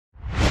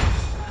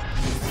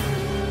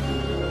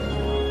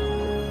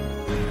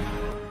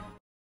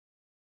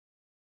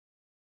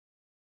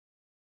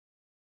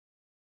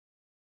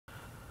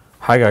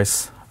Hi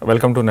guys,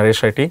 welcome to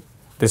Naresh IT.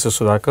 This is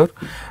Sudhakar,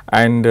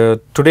 and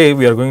today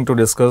we are going to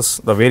discuss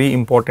the very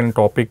important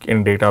topic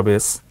in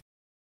database.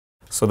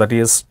 So that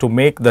is to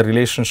make the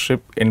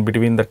relationship in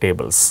between the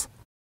tables.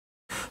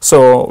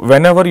 So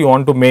whenever you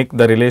want to make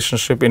the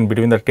relationship in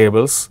between the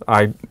tables,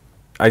 I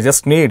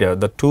just need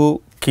the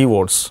two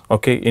keywords,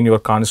 okay, in your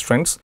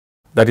constraints.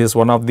 That is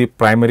one of the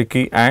primary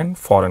key and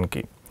foreign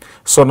key.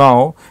 So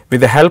now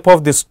with the help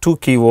of these two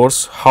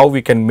keywords, how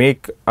we can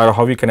make or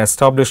how we can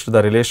establish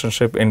the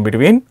relationship in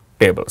between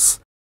tables.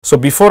 So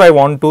before I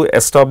want to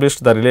establish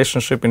the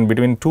relationship in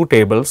between two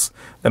tables,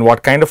 then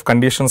what kind of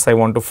conditions I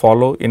want to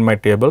follow in my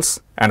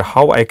tables and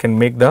how I can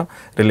make the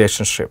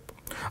relationship.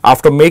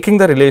 After making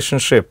the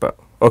relationship,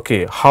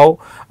 okay, how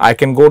I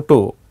can go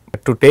to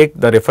take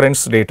the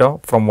reference data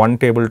from one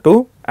table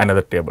to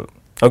another table.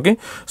 Okay,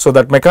 so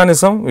that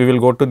mechanism we will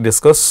go to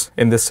discuss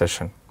in this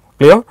session.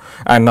 Clear?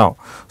 And now,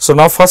 so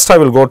now first I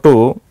will go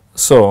to,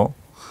 so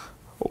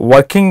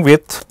working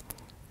with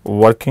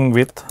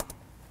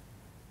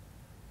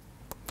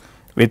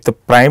the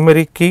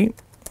primary key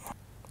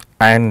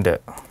and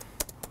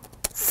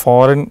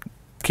foreign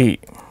key,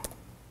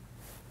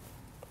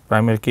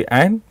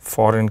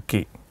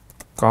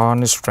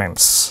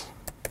 constraints.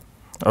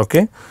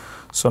 Okay,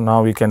 so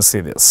now we can see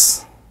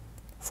this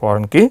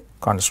foreign key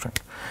constraint,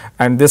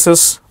 and this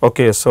is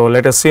okay. So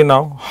let us see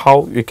now how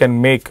we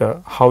can make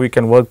how we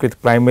can work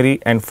with primary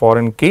and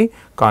foreign key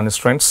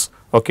constraints,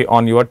 okay,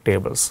 on your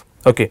tables.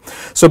 Okay,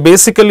 so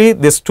basically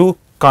these two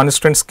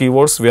constraints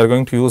keywords we are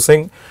going to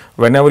using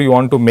whenever you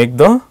want to make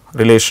the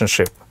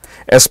relationship,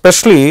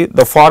 especially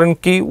the foreign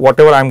key.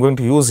 Whatever I am going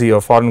to use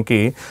here, foreign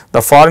key,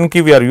 the foreign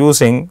key we are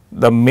using,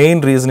 the main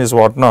reason is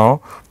what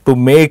now, to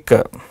make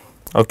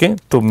okay,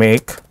 to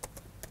make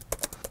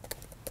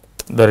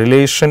the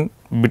relation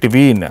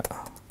between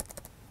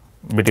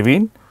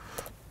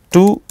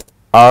two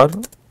or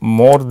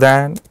more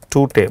than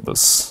two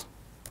tables.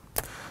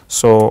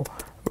 So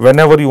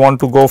whenever you want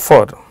to go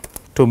for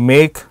to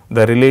make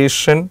the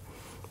relation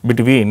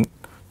between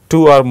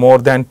two or more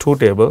than two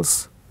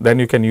tables, then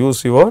you can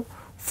use your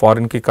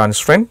foreign key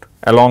constraint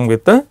along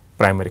with the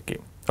primary key.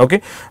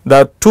 Okay,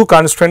 the two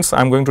constraints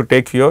I am going to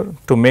take here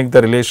to make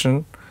the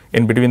relation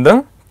in between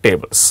the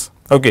tables.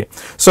 Okay,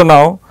 so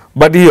now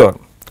but here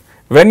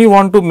when you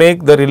want to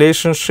make the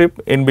relationship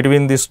in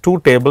between these two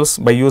tables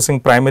by using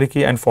primary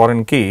key and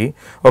foreign key,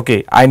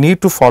 okay, I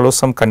need to follow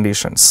some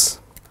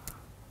conditions.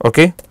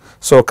 Okay,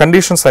 so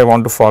conditions I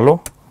want to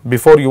follow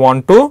before you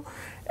want to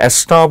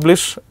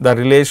establish the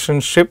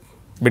relationship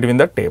between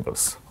the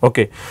tables.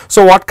 Okay,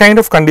 so what kind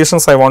of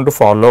conditions I want to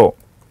follow?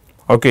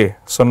 Okay,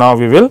 so now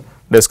we will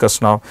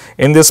discuss now.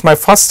 In this my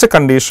first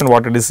condition,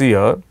 what it is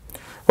here,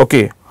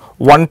 okay,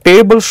 one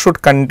table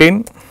should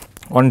contain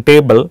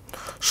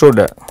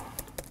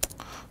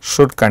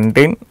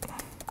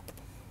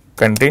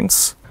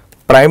contains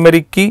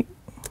primary key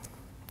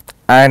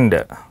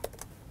and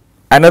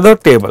another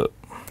table.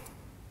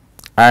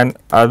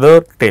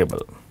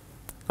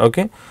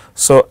 Okay,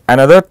 so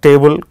another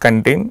table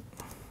contains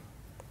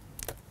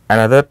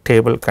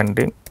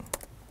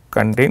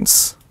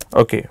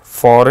okay,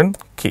 foreign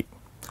key.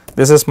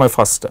 This is my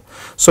first.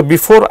 So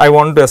before I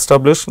want to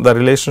establish the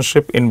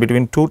relationship in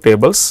between two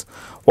tables,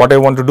 what I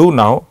want to do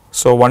now,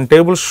 so one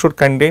table should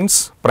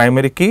contains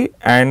primary key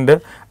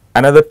and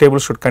another table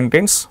should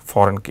contains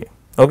foreign key.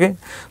 Okay,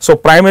 so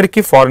primary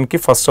key, foreign key,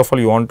 first of all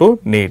you want to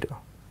need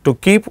to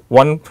keep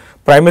one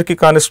primary key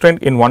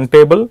constraint in one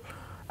table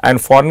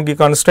and foreign key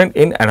constraint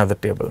in another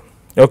table.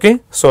 Okay,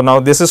 so now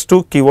this is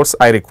two keywords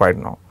I required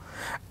now.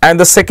 And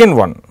the second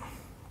one,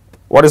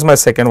 what is my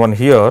second one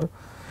here?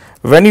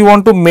 When you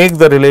want to make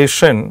the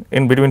relation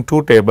in between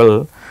two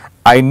table,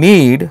 I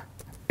need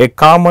a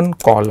common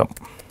column.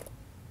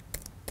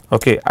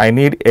 Okay, I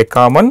need a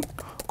common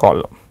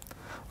column.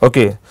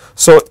 Okay,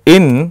 so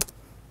in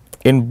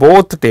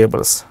both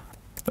tables,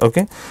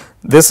 okay,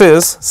 this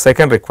is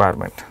second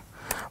requirement.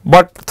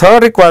 But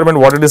third requirement,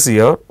 what it is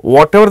here,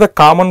 whatever the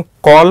common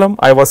column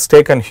I was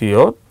taken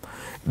here,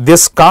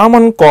 this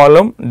common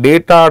column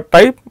data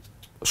type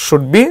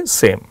should be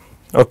same.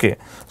 Okay,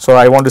 so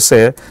I want to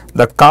say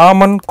the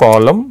common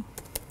column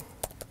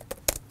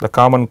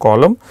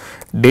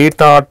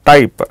data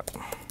type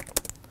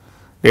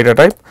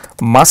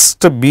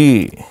must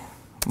be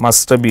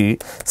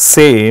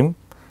same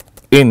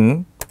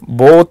in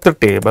both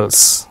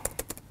tables.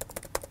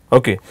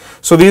 Okay,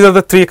 so these are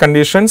the three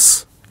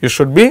conditions you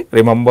should be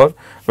remember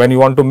when you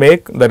want to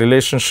make the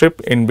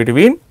relationship in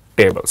between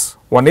tables.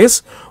 One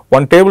is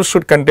one table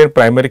should contain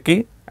primary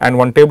key and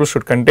one table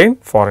should contain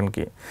foreign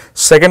key.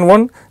 Second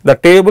one, the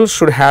table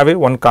should have a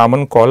one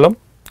common column.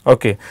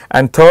 Okay,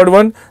 and third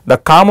one, the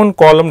common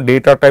column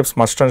data types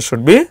must and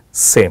should be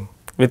same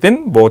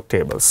within both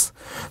tables.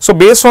 So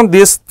based on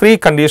these three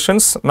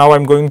conditions, now I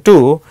am going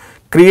to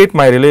create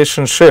my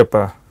relationship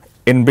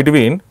in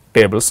between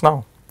tables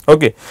now.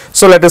 Okay,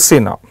 so let us see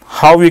now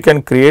how we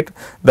can create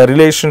the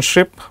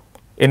relationship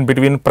in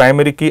between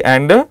primary key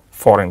and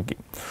foreign key.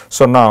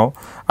 So now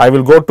I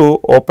will go to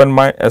open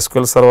my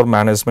SQL Server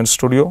Management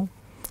Studio,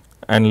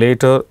 and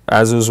later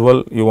as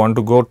usual you want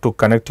to go to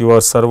connect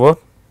your server,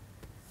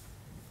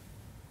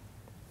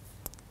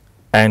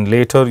 and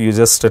later you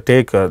just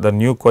take the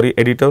new query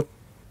editor,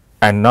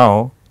 and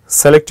now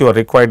select your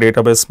required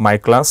database my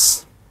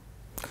class,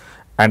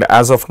 and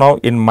as of now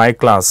in my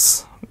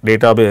class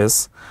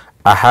database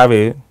I have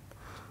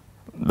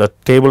the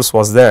tables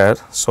was there.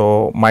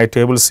 So, my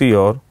tables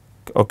here,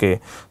 okay.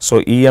 So,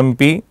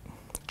 EMP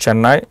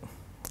Chennai,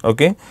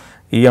 okay,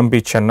 EMP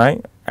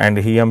Chennai and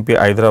EMP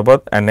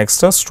Hyderabad, and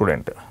next a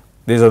student.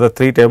 These are the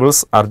three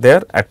tables are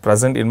there at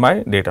present in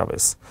my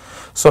database.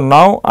 So,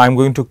 now I am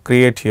going to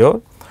create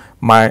here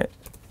my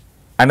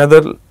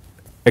another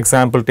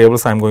example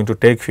tables I am going to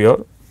take here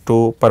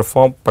to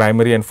perform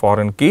primary and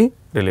foreign key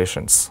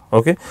relations.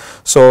 Okay.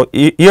 So,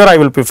 here I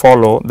will be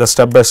follow the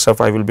step by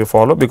step I will be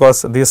follow,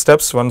 because these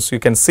steps once you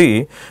can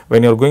see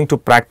when you are going to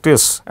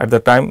practice at the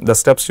time, the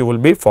steps you will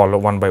be follow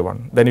one by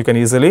one, then you can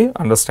easily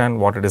understand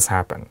what it is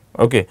happen.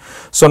 Okay.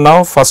 So,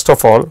 now first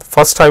of all,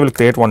 first I will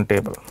create one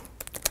table.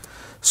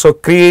 So,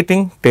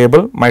 creating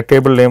table, my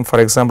table name for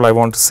example I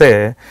want to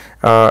say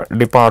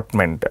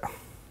department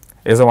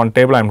is a one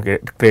table I am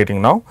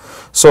creating now.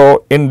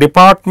 So, in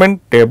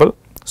department table,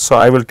 so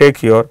I will take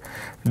here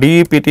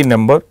DEPT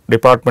number,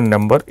 department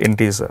number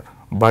integer,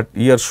 but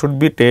here should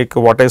be take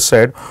what I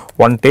said,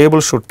 one table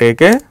should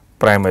take a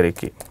primary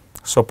key.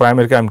 So,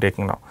 primary key I am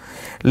taking now.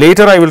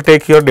 Later I will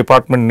take here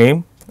department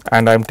name,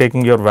 and I am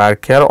taking your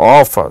varchar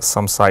of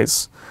some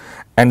size,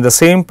 and the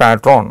same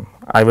pattern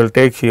I will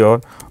take here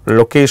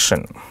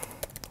location.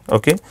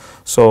 Okay.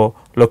 So,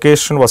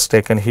 location was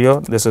taken here,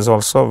 this is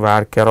also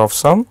varchar of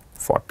some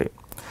 40,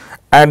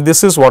 and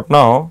this is what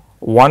now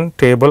one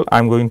table I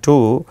am going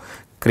to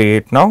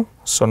create now.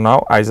 So,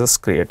 now I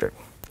just created.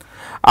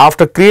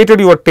 After created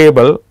your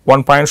table,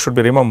 one point should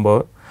be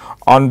remember,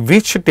 on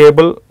which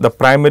table the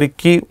primary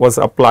key was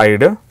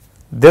applied,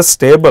 this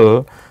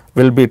table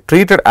will be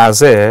treated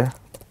as a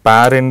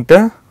parent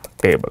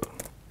table.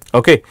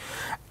 Okay.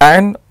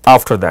 And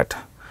after that,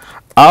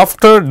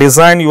 after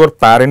design your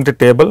parent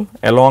table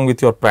along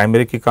with your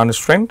primary key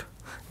constraint,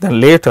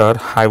 then later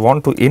I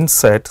want to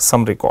insert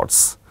some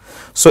records.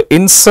 So,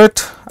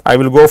 insert I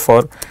will go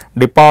for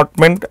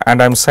department,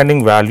 and I am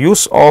sending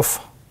values of,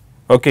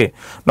 okay.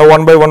 Now,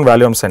 one by one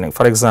value I am sending,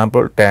 for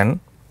example 10,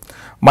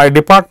 my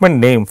department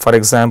name for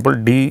example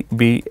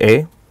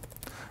DBA,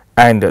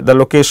 and the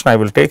location I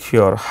will take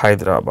here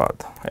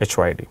Hyderabad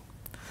HYD.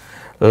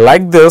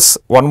 Like this,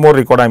 one more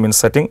record I am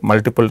inserting,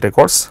 multiple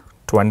records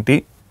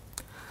 20,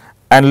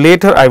 and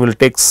later I will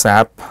take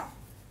SAP,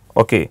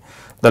 okay.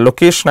 The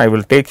location I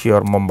will take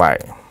here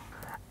Mumbai,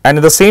 and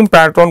in the same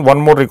pattern one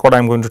more record I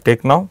am going to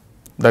take now,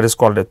 that is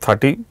called a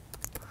 30,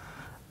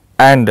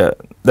 and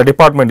the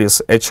department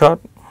is HR,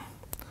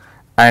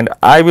 and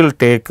I will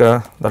take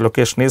the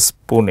location is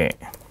Pune.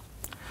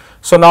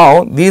 So,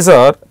 now these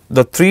are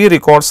the three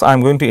records I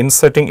am going to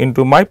inserting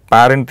into my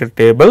parent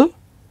table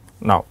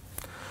now.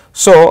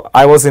 So,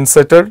 I was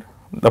inserted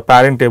the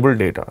parent table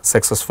data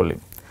successfully.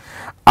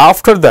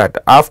 After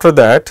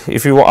that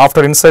if you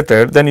after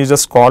inserted, then you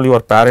just call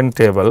your parent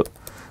table,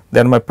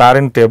 then my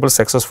parent table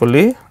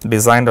successfully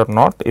designed or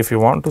not. If you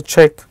want to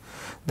check,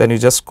 then you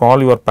just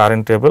call your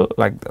parent table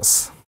like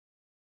this.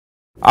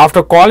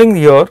 After calling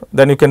here,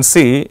 then you can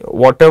see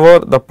whatever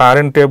the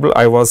parent table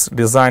I was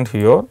designed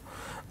here,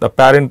 the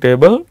parent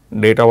table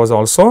data was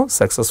also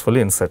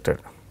successfully inserted.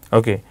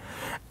 Okay.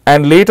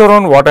 And later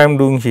on what I am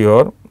doing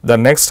here, the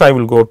next I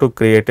will go to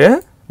create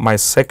my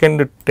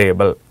second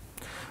table.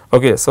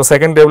 Okay. So,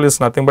 second table is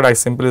nothing but I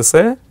simply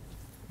say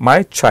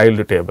my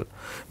child table,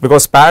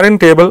 because parent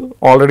table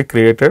already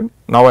created,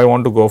 now I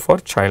want to go for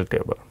child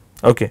table.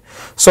 Okay.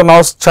 So,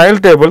 now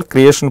child table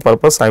creation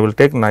purpose I will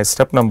take my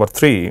step number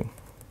 3.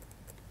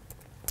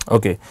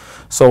 Okay.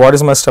 So, what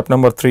is my step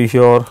number 3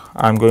 here?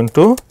 I am going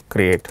to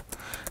create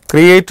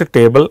a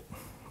table.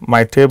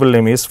 My table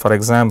name is for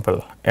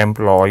example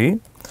employee,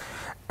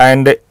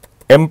 and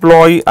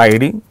employee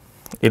ID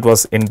it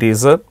was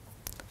integer.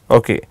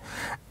 Okay.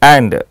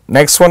 And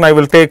next one I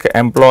will take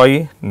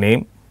employee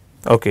name,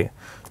 okay,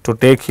 to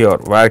take here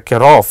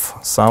varchar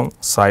of some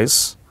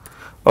size.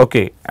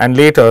 Okay. And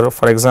later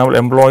for example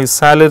employee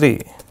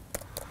salary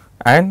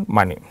and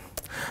money.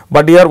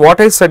 But here what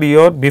I said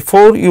here,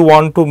 before you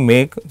want to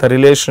make the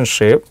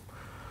relationship,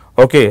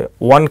 okay,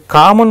 one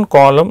common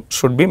column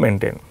should be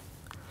maintained.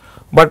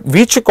 But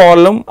which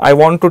column I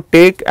want to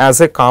take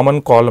as a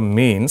common column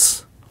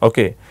means,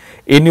 okay,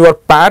 in your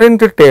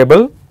parent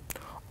table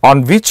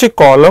on which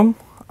column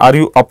are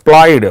you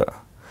applied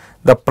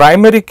the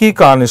primary key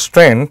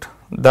constraint,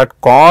 that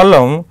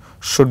column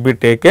should be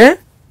take a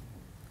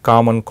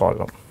common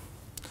column.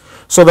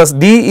 So, the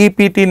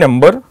DEPT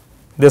number,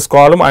 this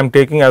column I am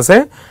taking as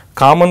a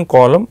common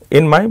column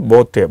in my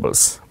both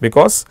tables,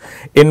 because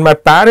in my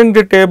parent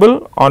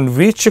table on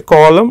which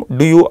column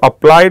do you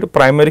applied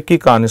primary key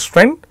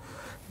constraint,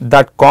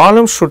 that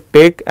column should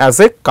take as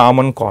a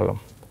common column.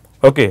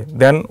 Okay.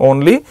 Then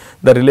only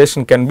the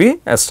relation can be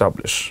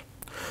established.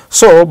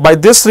 So, by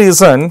this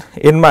reason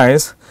in my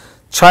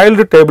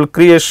child table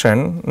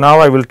creation, now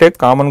I will take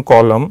common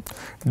column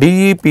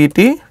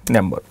DEPT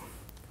number.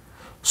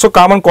 So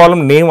common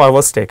column name I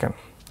was taken.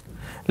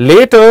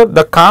 Later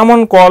the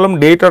common column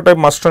data type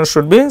must and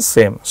should be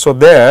same. So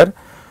there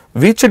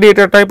which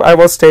data type I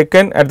was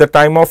taken at the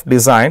time of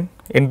design,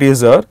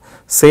 integer,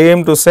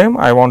 same to same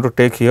I want to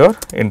take here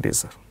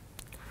integer.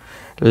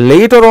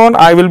 Later on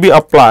I will be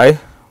apply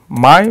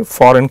my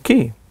foreign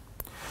key.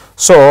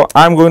 So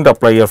I am going to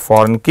apply here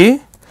foreign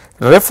key,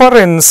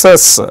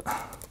 references,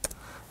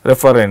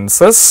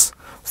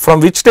 from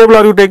which table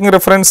are you taking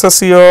references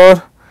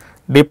here?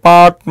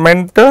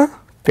 Department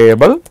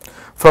table,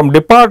 from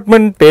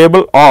department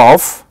table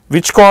of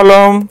which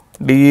column?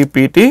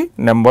 DEPT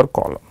number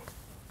column.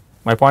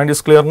 My point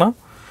is clear now.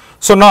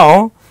 So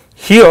now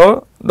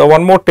here the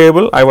one more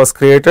table I was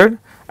created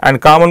and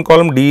common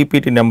column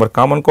DEPT number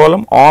common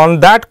column. On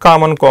that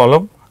common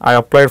column I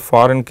applied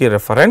foreign key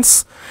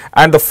reference,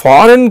 and the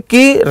foreign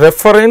key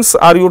reference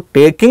are you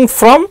taking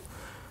from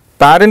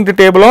parent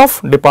table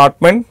of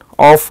department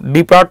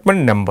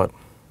number.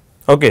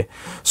 Okay.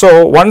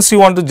 So once you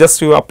want to just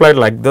you apply it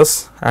like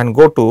this and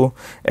go to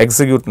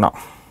execute now.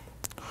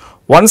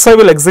 Once I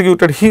will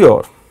execute it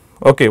here,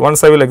 okay,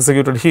 once I will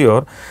execute it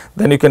here,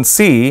 then you can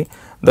see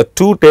the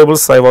two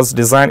tables I was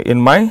designed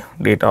in my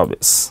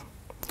database.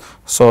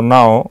 So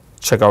now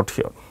check out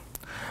here.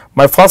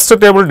 My first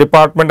table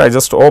department I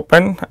just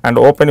open and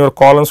open your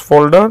columns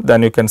folder,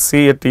 then you can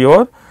see it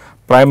your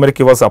primary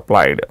key was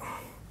applied.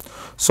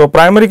 So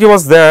primary key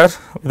was there,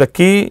 the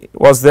key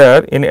was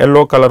there in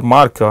yellow color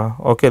marker.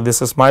 Okay,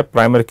 this is my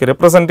primary key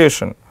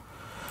representation.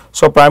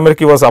 So primary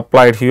key was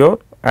applied here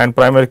and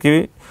primary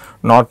key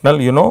not null,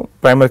 you know,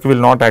 primary key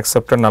will not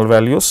accept null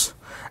values.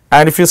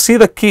 And if you see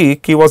the key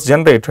was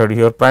generated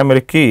here,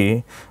 primary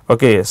key.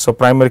 Okay, so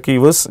primary key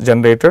was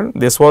generated.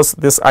 This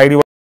ID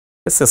was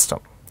system.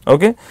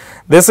 Okay,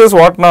 this is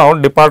what now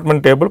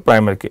department table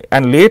primary key,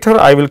 and later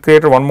I will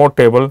create one more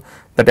table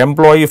that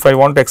employee. If I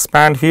want to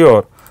expand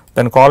here,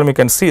 then column you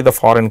can see the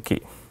foreign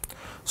key.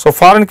 So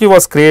foreign key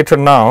was created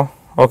now.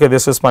 Okay,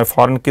 this is my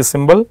foreign key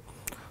symbol.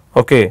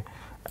 Okay,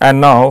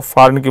 and now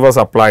foreign key was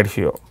applied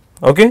here.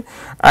 Okay,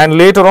 and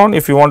later on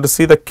if you want to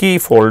see the key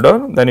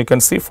folder, then you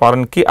can see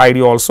foreign key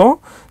ID also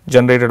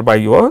generated by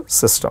your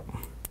system.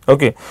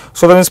 Okay,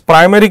 so that means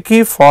primary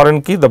key,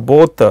 foreign key, the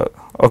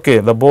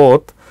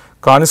both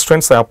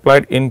constraints are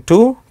applied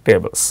into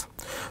tables.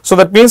 So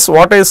that means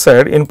what I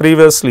said in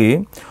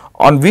previously,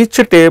 on which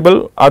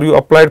table are you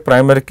applied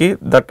primary key,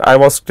 that I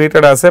was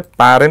treated as a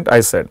parent. I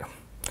said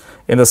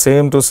in the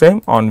same to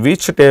same, on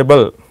which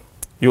table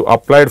you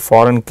applied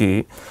foreign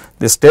key,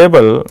 this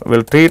table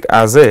will treat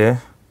as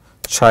a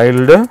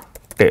child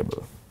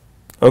table.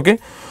 Okay.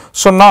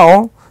 So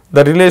now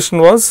the relation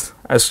was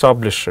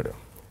established.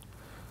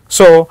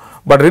 So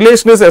but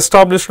relation is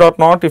established or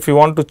not, if you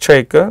want to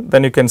check,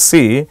 then you can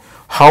see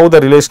how the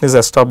relation is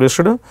established.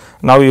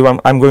 Now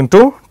I am going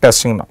to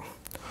testing now.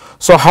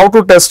 So how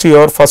to test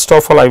here? First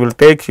of all, I will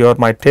take here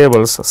my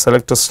tables,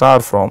 select a star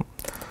from.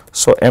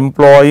 So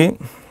employee,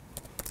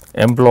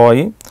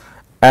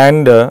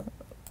 and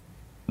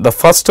the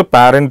first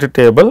parent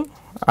table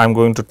I am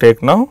going to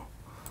take now.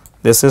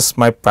 This is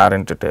my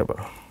parent table.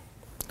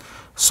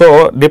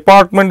 So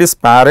department is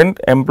parent,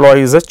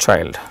 employee is a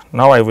child.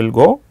 Now I will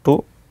go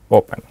to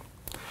open.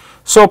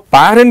 So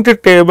parent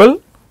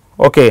table,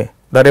 okay,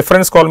 the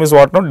reference column is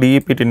what now?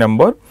 DEPT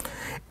number.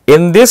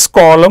 In this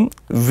column,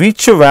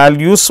 which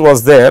values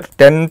was there?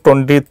 10,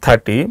 20,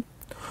 30.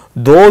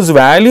 Those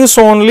values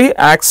only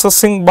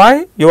accessing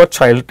by your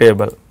child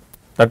table.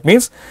 That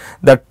means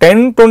the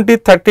 10, 20,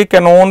 30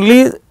 can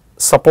only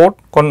support,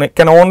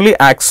 can only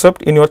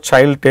accept in your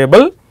child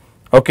table.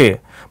 Okay,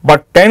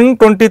 but 10,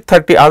 20,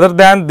 30 other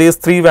than these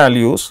three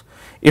values,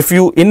 if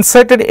you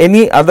inserted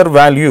any other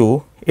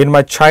value in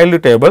my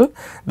child table,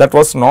 that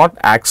was not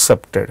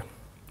accepted.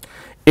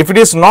 If it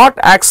is not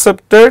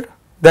accepted,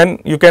 then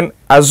you can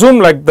assume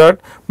like that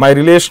my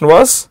relation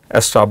was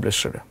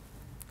established.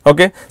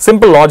 Okay,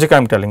 simple logic I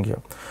am telling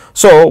you.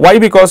 So why?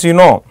 Because you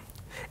know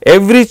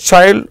every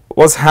child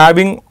was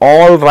having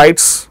all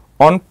rights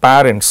on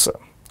parents.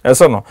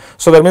 Yes or no?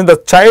 So that means the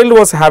child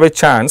was have a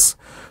chance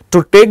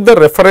to take the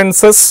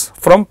references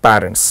from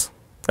parents.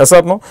 Yes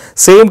or no?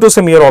 Same to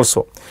same here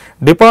also.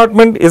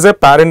 Department is a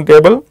parent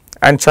table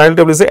and child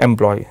table is a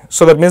employee.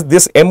 So that means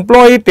this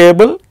employee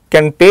table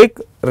can take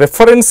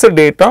reference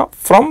data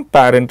from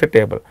parent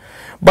table.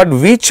 But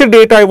which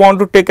data I want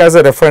to take as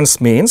a reference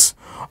means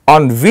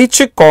on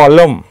which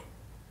column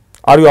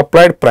are you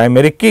applied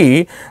primary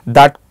key,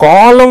 that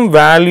column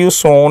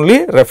values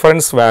only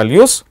reference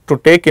values to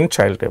take in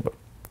child table.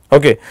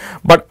 Okay.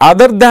 But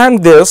other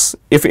than this,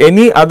 if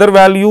any other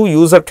value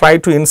user try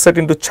to insert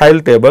into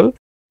child table,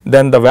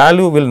 then the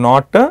value will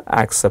not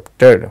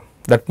accepted.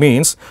 That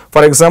means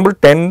for example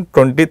 10,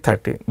 20,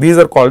 30, these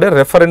are called a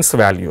reference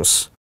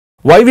values.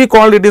 Why we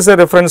call it is a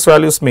reference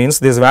values means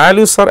these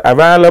values are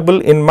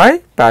available in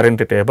my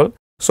parent table.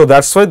 So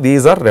that's why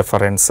these are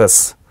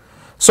references.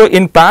 So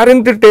in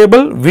parent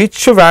table,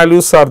 which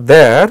values are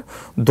there,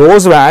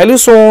 those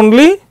values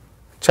only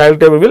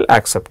child table will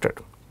accept it.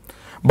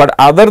 but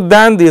other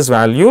than these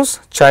values,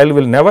 child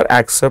will never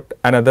accept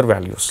another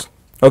values.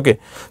 Okay.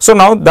 So,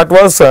 now that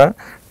was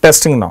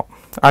testing. Now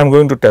I am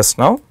going to test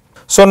now.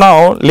 So,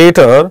 now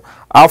later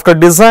after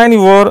design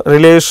your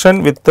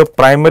relation with the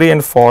primary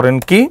and foreign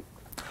key,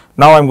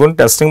 now I am going to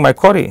testing my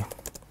query.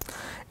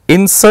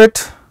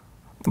 Insert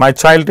my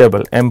child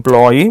table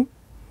employee,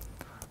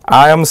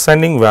 I am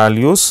sending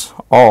values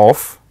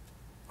of,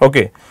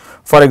 okay,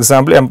 for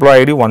example,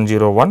 employee ID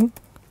 101,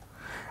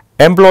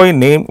 employee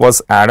name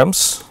was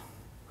Adams,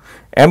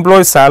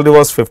 employee salary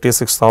was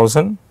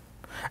 56,000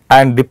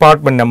 and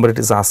department number it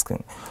is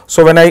asking.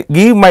 So, when I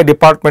give my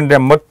department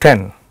number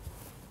 10,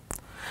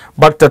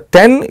 but the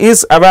 10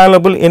 is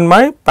available in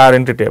my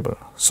parent table.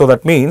 So,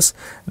 that means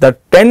the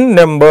 10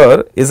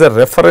 number is a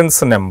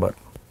reference number.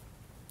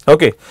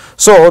 Okay.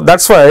 So,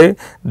 that is why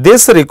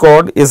this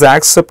record is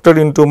accepted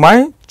into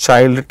my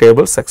child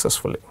table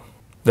successfully.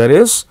 There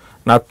is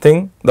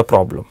nothing the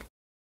problem.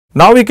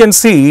 Now, we can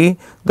see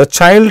the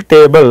child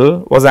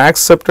table was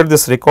accepted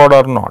this record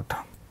or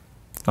not.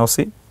 Now,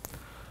 see.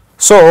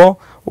 So,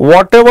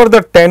 whatever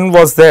the 10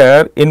 was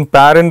there in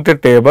parent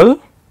table,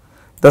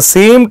 the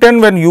same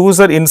 10 when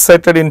user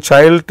inserted in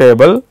child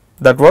table,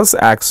 that was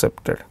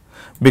accepted,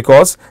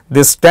 because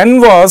this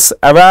 10 was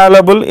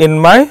available in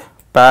my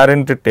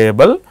parent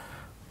table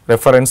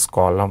reference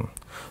column.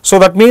 So,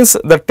 that means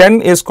the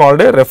 10 is called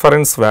a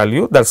reference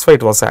value, that is why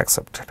it was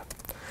accepted.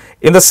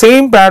 In the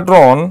same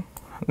pattern,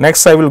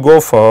 next I will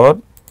go for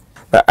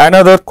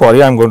another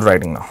query I am going to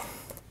writing now.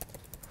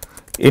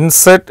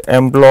 Insert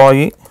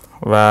employee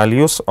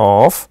values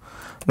of,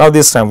 now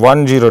this time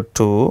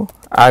 102,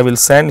 I will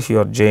send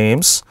here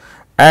James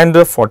and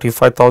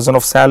 45,000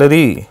 of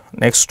salary,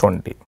 next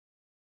 20.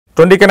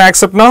 20 can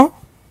accept now?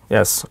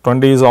 Yes,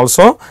 20 is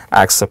also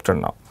accepted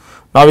now.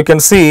 Now, we can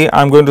see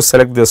I am going to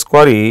select this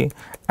query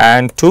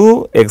and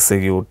to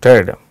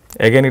executed,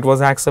 again it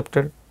was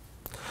accepted.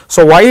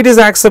 So, why it is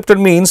accepted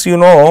means, you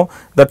know,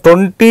 the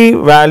 20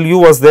 value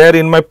was there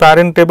in my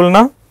parent table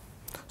now.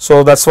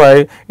 So, that is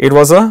why it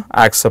was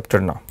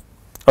accepted now.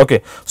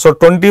 Okay. So,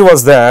 20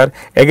 was there,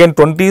 again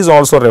 20 is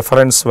also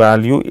reference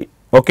value.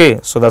 Okay.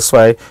 So, that is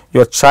why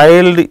your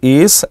child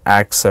is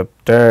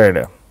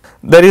accepted.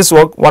 There is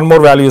one more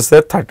value is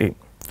there 30.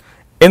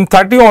 In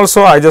 30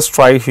 also I just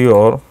try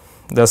here,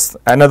 just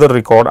another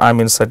record I am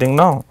inserting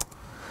now.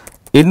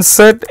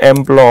 Insert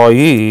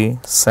employee,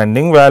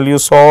 sending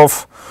values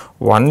of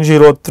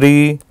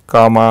 103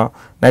 comma,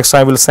 next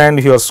I will send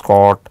here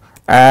Scott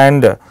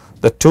and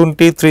the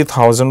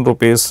 23,000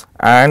 rupees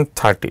and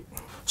 30.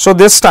 So,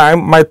 this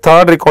time my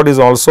third record is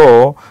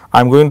also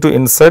I am going to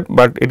insert,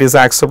 but it is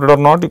accepted or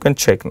not, you can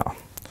check now.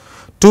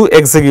 To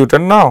executed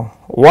now,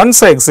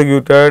 once I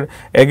executed,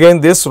 again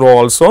this row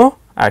also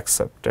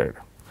accepted.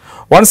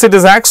 Once it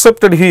is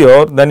accepted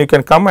here, then you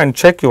can come and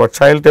check your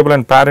child table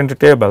and parent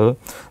table.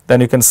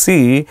 Then you can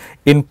see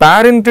in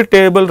parent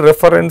table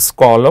reference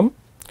column,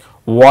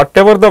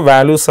 whatever the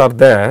values are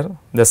there,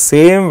 the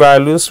same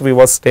values we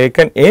was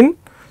taken in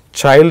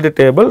child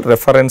table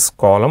reference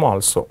column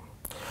also.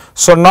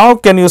 So, now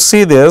can you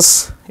see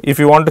this if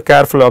you want to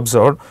carefully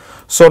observe.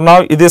 So,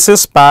 now this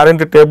is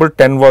parent table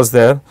 10 was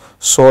there,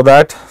 so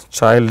that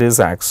child is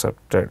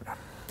accepted.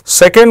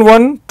 Second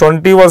one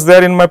 20 was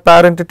there in my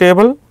parent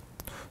table,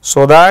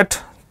 so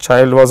that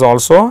child was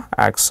also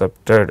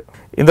accepted.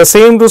 In the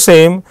same to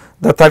same,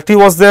 the 30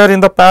 was there in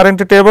the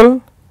parent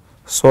table,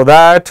 so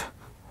that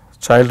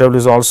child table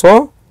is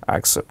also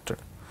accepted.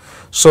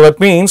 So, that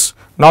means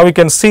now we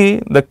can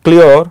see the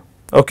clear,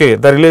 okay,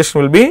 the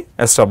relation will be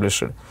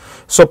established.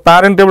 So,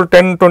 parent table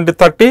 10, 20,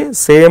 30,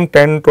 same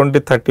 10, 20,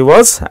 30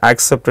 was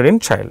accepted in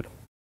child.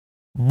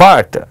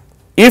 But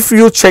if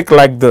you check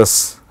like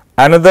this,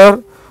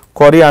 another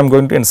query I am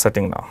going to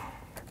inserting now.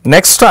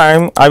 Next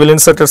time I will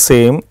insert the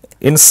same,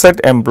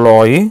 insert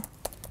employee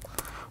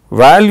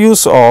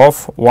values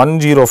of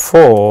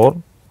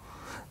 104,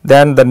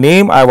 then the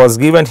name I was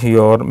given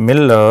here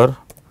Miller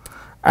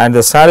and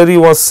the salary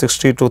was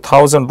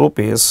 62,000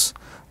 rupees,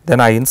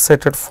 then I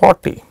inserted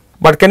 40.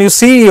 But can you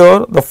see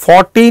here the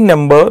 40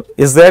 number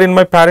is there in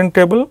my parent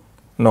table?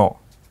 No.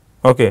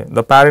 Okay,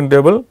 the parent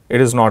table it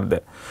is not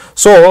there.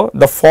 So,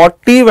 the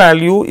 40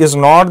 value is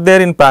not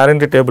there in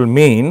parent table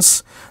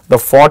means the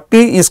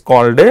 40 is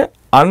called a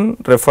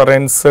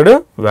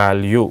unreferenced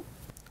value.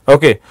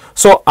 Okay.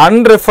 So,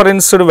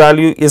 unreferenced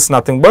value is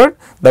nothing but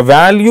the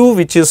value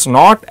which is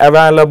not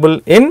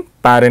available in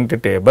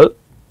parent table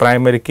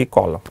primary key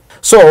column.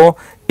 So,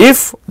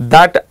 if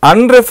that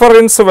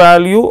unreferenced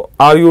value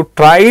are you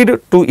tried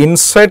to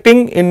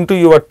inserting into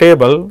your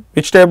table,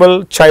 which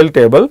table? Child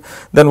table,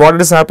 then what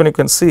is happening you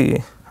can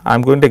see, I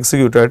am going to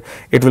execute it,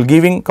 it will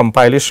giving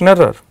compilation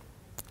error.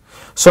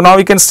 So, now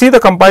we can see the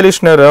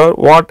compilation error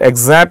what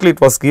exactly it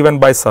was given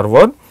by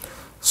server.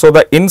 So,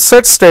 the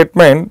insert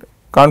statement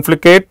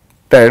conflicted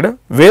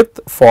with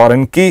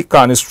foreign key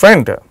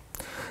constraint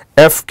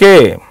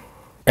FK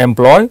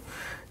employee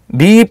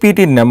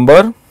DEPT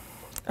number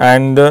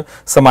and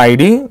some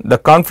ID, the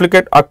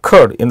conflict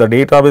occurred in the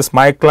database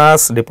my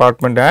class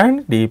department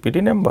and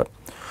DEPT number.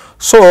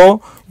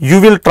 So, you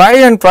will try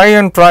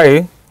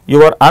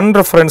your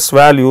unreferenced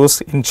values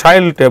in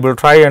child table,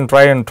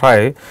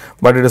 try,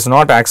 but it is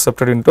not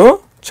accepted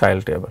into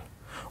child table.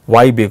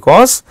 Why?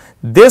 Because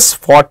this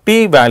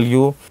 40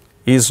 value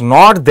is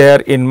not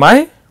there in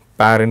my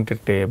parent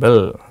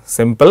table.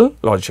 Simple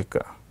logic.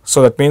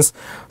 So, that means,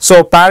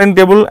 so parent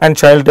table and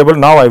child table,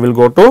 now I will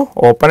go to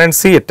open and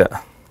see it.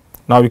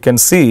 Now, you can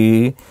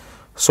see,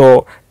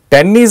 so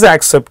 10 is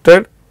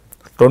accepted,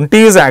 20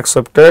 is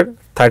accepted,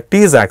 30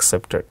 is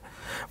accepted,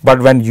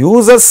 but when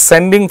user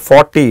sending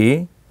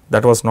 40,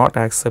 that was not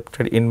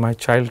accepted in my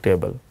child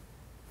table,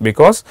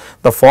 because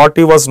the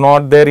 40 was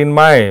not there in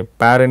my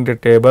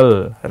parent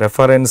table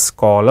reference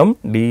column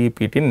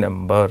DEPT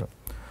number.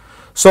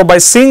 So, by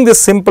seeing this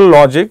simple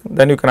logic,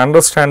 then you can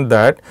understand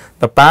that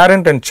the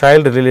parent and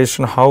child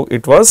relation, how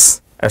it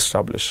was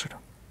established.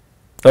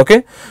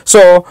 Okay.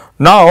 So,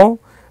 now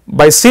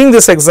by seeing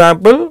this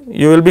example,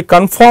 you will be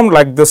confirmed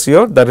like this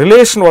here, the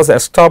relation was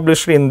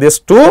established in these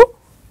two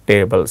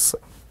tables.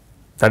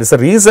 That is the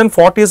reason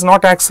 40 is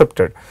not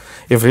accepted.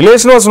 If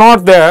relation was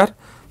not there,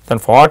 then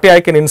 40 I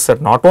can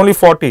insert, not only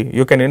 40,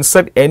 you can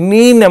insert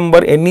any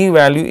number, any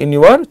value in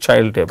your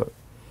child table.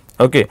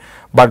 Okay.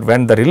 But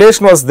when the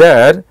relation was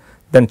there,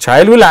 then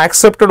child will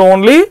accept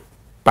only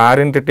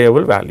parent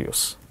table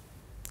values.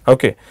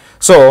 Okay.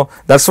 So,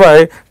 that is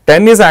why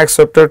 10 is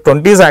accepted,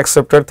 20 is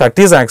accepted,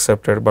 30 is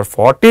accepted, but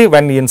 40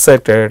 when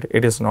inserted,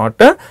 it is not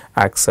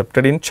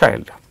accepted in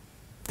child.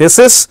 This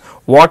is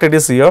what it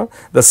is here,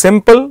 the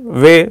simple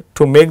way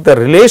to make the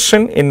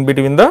relation in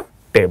between the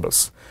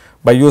tables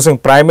by using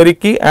primary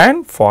key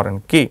and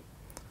foreign key.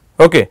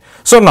 Okay.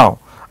 So, now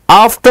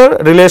after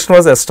relation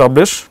was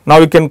established, now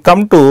we can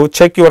come to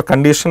check your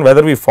condition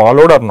whether we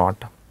followed or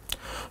not.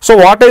 So,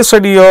 what I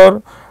said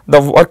here, the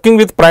working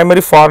with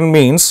primary foreign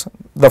means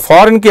the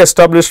foreign key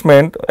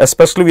establishment,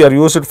 especially we are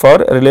used it for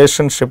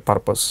relationship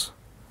purpose.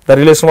 The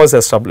relation was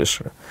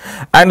established,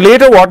 and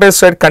later what I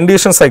said,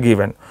 conditions are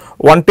given.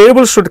 One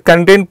table should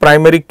contain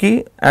primary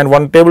key and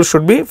one table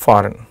should be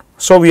foreign.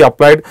 So, we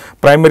applied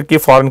primary key,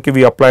 foreign key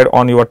we applied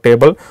on your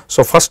table.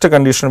 So, first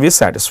condition we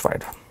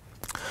satisfied.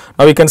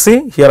 Now, we can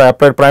see here I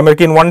applied primary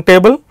key in one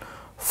table,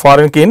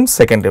 foreign key in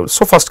second table.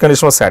 So, first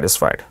condition was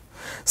satisfied.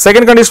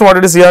 Second condition what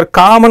it is here,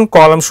 common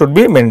column should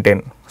be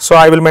maintained. So,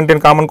 I will maintain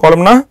common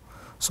column now.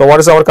 So, what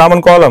is our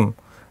common column?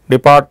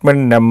 Department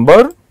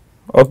number,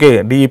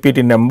 okay,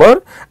 DEPT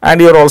number,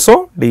 and here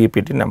also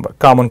DEPT number,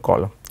 common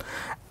column.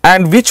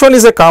 And which one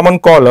is a common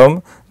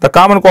column? The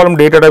common column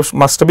data type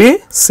must be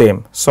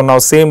same. So, now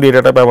same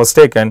data type I was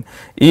taken.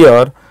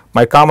 Here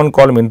my common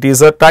column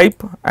integer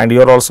type, and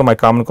here also my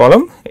common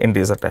column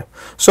integer type.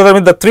 So, that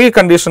means the three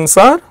conditions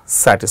are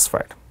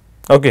satisfied.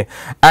 Okay.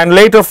 And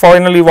later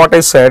finally what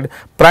I said,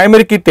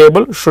 primary key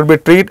table should be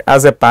treated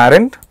as a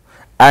parent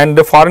and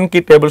the foreign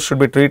key table should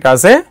be treated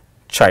as a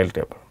child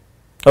table.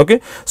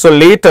 Okay. So,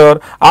 later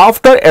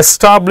after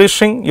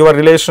establishing your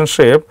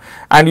relationship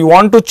and you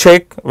want to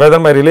check whether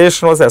my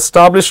relation was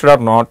established or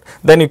not,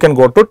 then you can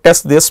go to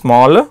test these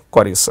small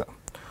queries.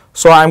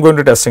 So, I am going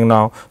to testing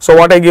now. So,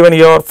 what I given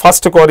here,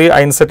 first query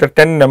I inserted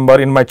 10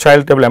 number in my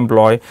child table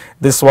employee,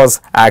 this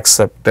was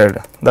accepted,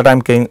 that I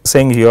am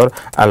saying here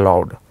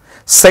allowed.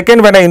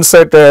 Second, when I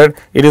inserted,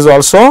 it is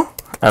also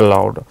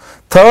allowed.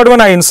 Third,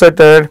 when I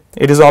inserted,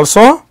 it is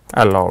also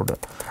allowed.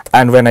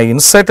 And when I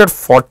inserted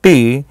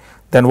 40,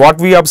 then what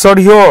we observed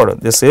here,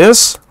 this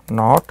is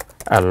not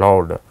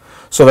allowed.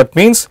 So, that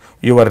means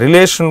your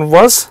relation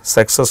was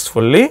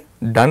successfully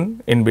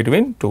done in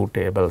between two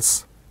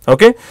tables.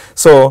 Okay.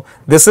 So,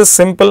 this is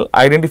simple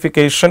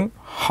identification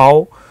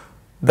how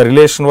the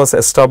relation was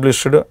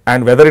established,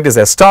 and whether it is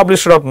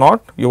established or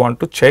not, you want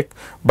to check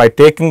by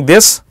taking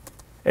this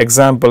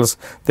examples,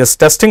 this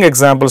testing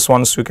examples.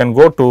 Once you can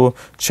go to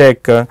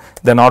check,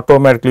 then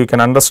automatically you can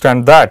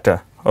understand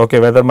that okay,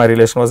 whether my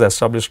relation was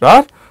established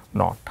or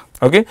not.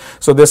 Okay.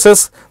 So, this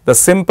is the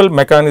simple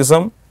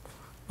mechanism,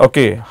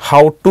 okay,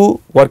 how to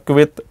work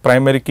with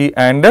primary key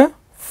and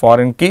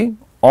foreign key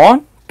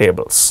on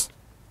tables.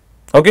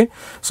 Okay.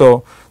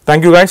 So,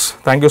 thank you guys,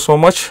 thank you so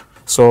much.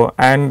 So,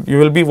 and you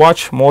will be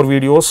watch more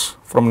videos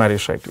from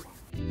Naresh IT.